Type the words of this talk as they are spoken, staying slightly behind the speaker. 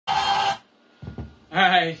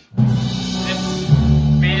Hi. This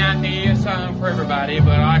may not be a song for everybody,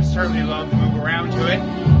 but I certainly love to move around to it.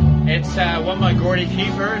 It's one by Gordie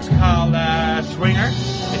Kiefer. It's called Swinger.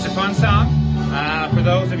 It's a fun song. For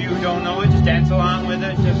those of you who don't know it, just dance along with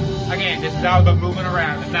it. Again, this is all about moving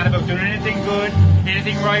around. It's not about doing anything good,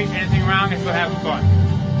 anything right, anything wrong. It's about having fun.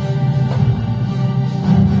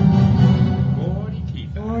 Gordie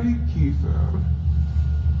Kiefer. Gordie Kiefer.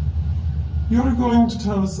 You're going to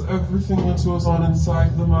tell us everything that goes on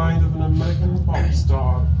inside the mind of an American pop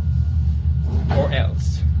star. Or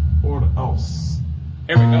else. Or else.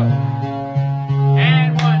 Here we go.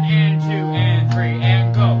 And 1, and 2, and 3,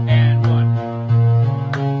 and go, and 1.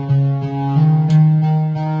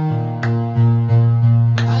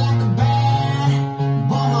 I like a bad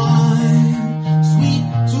woman, sweet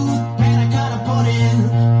tooth, panna cotta pudding,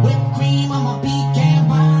 whipped cream on my pecan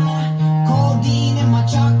pie, codeine in my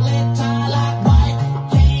chocolate tie, like white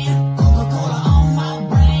cane, Coca-Cola on my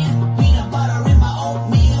brain, peanut butter in my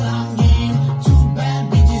oatmeal, I'm game. Two bad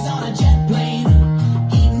bitches on a jet plane,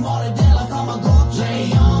 eating mortadella from a gold tray,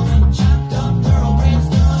 young, chopped up thoroughbred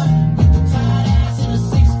stud, with the tight ass in a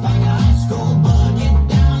six-pack of high school bud, get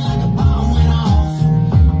down like a bomb went off.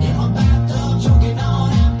 In my bathtub, choking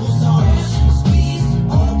on applesauce. Squeeze,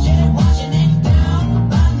 OJ, washing it down.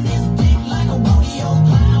 Biting this dick like a rodeo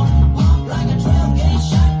clown. Pump like a 12-gauge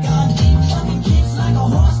shotgun. Deep fucking kicks like a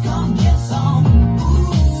horse, come get some.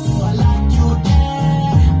 Ooh, I like your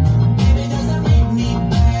dad. Baby, does that make me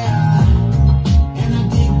bad? And I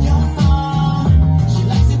dig your mom. She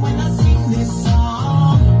likes it when I sing this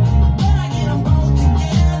song. When I get them both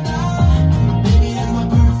together, baby, that's my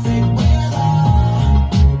perfect weather.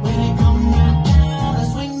 When they come right down, I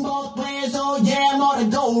swing both ways, oh yeah, more to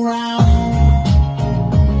go round.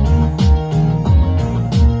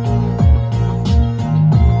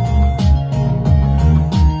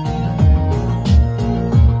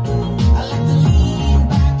 I like to lean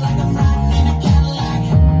back like I'm riding in a Cadillac.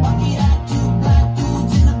 Bucket hat, two black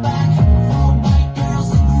dudes in the back. Four white girls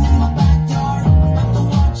sitting in my backyard. About to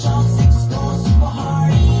watch all six go super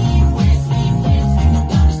hard. Lean waist, lean face, finger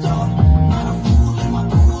down his throat. Not a fool in my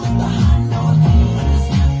pool at the high note. When the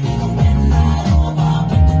snap, we gon' bend right over.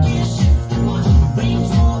 Put the gear shift in my Range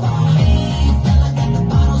Rover. Hey, fella, got the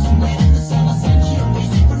bottles and wait in the cellar. Sent you a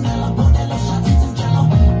piece of vanilla, Bordello shots and some jello.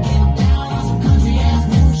 Get down on some country ass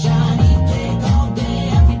moonshine. Eat cake all day,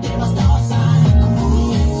 every day my star sign.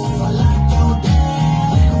 Ooh, I like your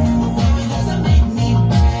dad. Baby, does that make me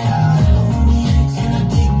bad? And I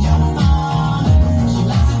dig your mom. She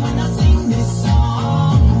likes it when I sing this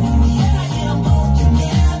song. And I get them both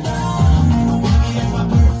together. Baby, that's my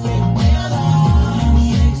perfect weather.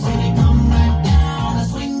 When they come right down, I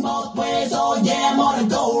swing both ways. Oh yeah, more to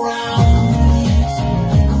go round.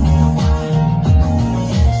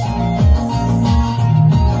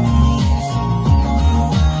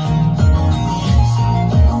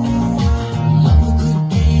 Love a good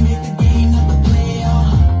game, hit the game, not the player.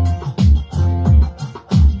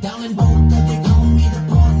 Down in Boca, they call me the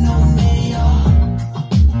porno mayor.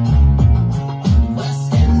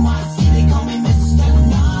 West NYC, they call me Mr.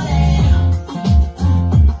 Naughty.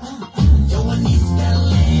 Yo, in East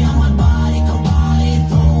LA, on my body, Kabali,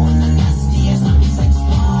 throwing the nastiest on these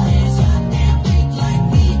exploders. Goddamn freak like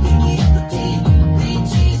me, pinky up the teeth. Three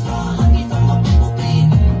cheese for honey from a bumblebee.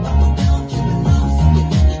 Bubble gum, Cuban rum, something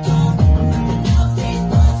in the tongue. I'm ripping out face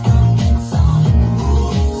buds, come get some.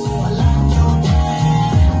 Ooh, I like your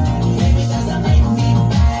dad. Baby, does that make me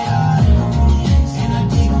bad? And I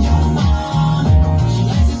dig your mom. She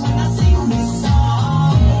likes it when I sing this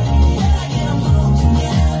song. When I get them both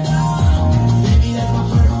together, baby, that's my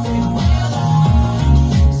perfect weather.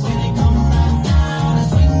 When they come right down, I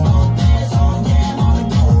swing both ways, oh yeah, more to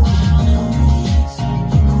go round. I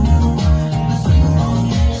swing both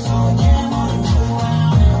ways, oh yeah, more to go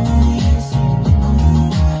round.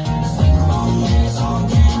 I swing both ways, oh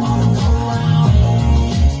yeah, more to go round.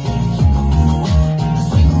 I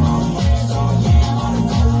swing both ways, oh yeah, more to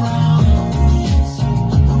go round.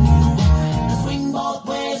 I swing both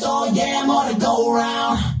ways, oh yeah, more to go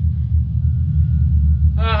round.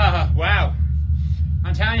 Wow.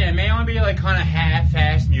 I'm telling you, it may only be like kind of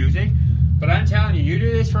half-fast music, but I'm telling you, you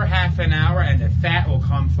do this for half an hour and the fat will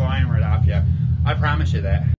come flying right off you. I promise you that.